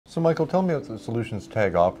So Michael, tell me what the solutions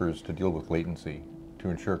TAG offers to deal with latency, to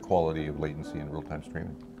ensure quality of latency in real-time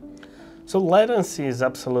streaming. So latency is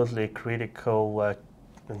absolutely critical,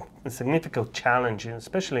 a significant challenge,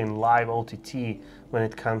 especially in live OTT when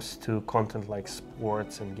it comes to content like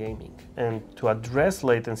sports and gaming. And to address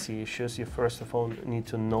latency issues, you first of all need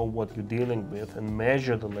to know what you're dealing with and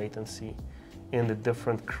measure the latency in the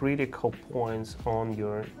different critical points on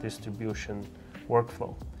your distribution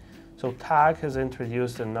workflow. So TAG has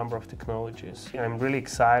introduced a number of technologies. I'm really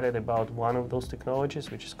excited about one of those technologies,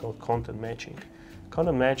 which is called content matching.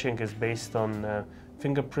 Content matching is based on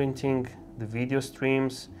fingerprinting the video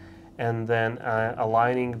streams and then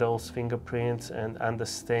aligning those fingerprints and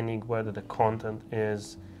understanding whether the content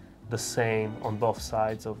is the same on both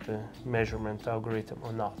sides of the measurement algorithm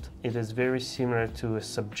or not. It is very similar to a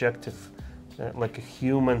subjective, like a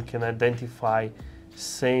human can identify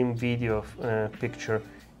same video picture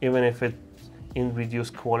even if it's in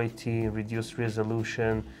reduced quality, reduced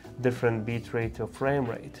resolution, different bit rate or frame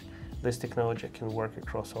rate. This technology can work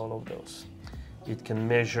across all of those. It can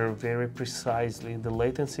measure very precisely the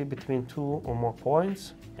latency between two or more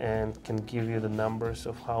points and can give you the numbers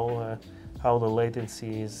of how the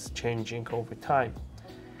latency is changing over time.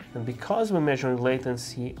 And because we're measuring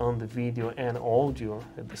latency on the video and audio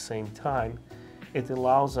at the same time, it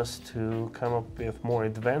allows us to come up with more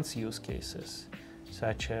advanced use cases,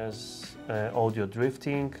 such as audio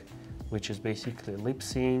drifting, which is basically lip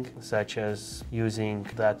sync, such as using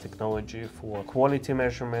that technology for quality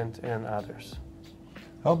measurement and others.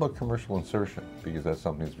 How about commercial insertion? Because that's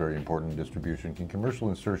something that's very important in distribution. Can commercial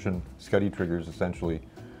insertion, SCTI triggers essentially,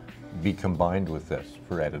 be combined with this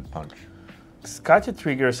for added punch? SCTI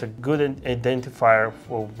triggers are a good identifier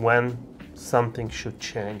for when something should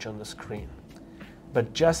change on the screen.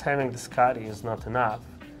 But just having the SCTI is not enough.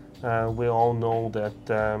 We all know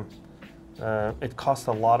that it costs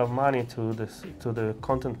a lot of money to the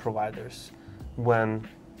content providers when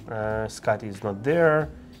SCTI is not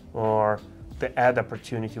there or the ad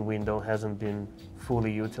opportunity window hasn't been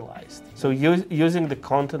fully utilized. So using the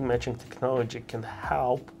content matching technology can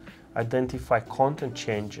help identify content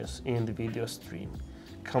changes in the video stream.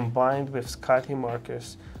 Combined with SCTI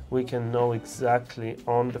markers, we can know exactly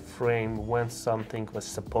on the frame when something was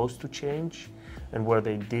supposed to change and where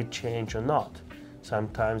they did change or not.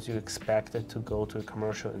 Sometimes you expect it to go to a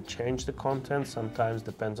commercial and change the content. Sometimes,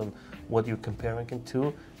 depends on what you're comparing it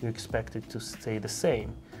to, you expect it to stay the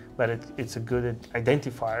same. But it's a good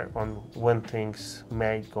identifier on when things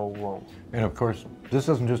may go wrong. And of course, this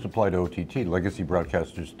doesn't just apply to OTT. Legacy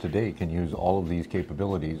broadcasters today can use all of these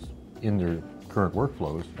capabilities in their current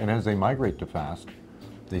workflows, and as they migrate to FAST,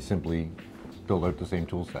 they simply build out the same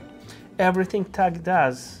tool set. Everything TAG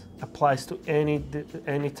does applies to any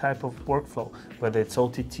type of workflow, whether it's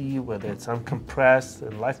OTT, whether it's uncompressed,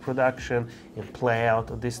 in live production, in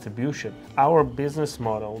playout or distribution. Our business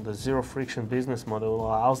model, the zero friction business model,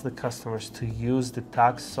 allows the customers to use the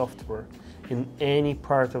TAG software in any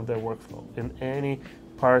part of their workflow, in any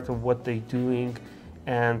part of what they're doing,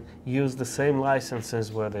 and use the same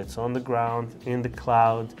licenses, whether it's on the ground, in the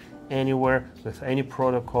cloud, anywhere, with any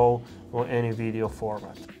protocol or any video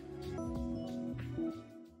format.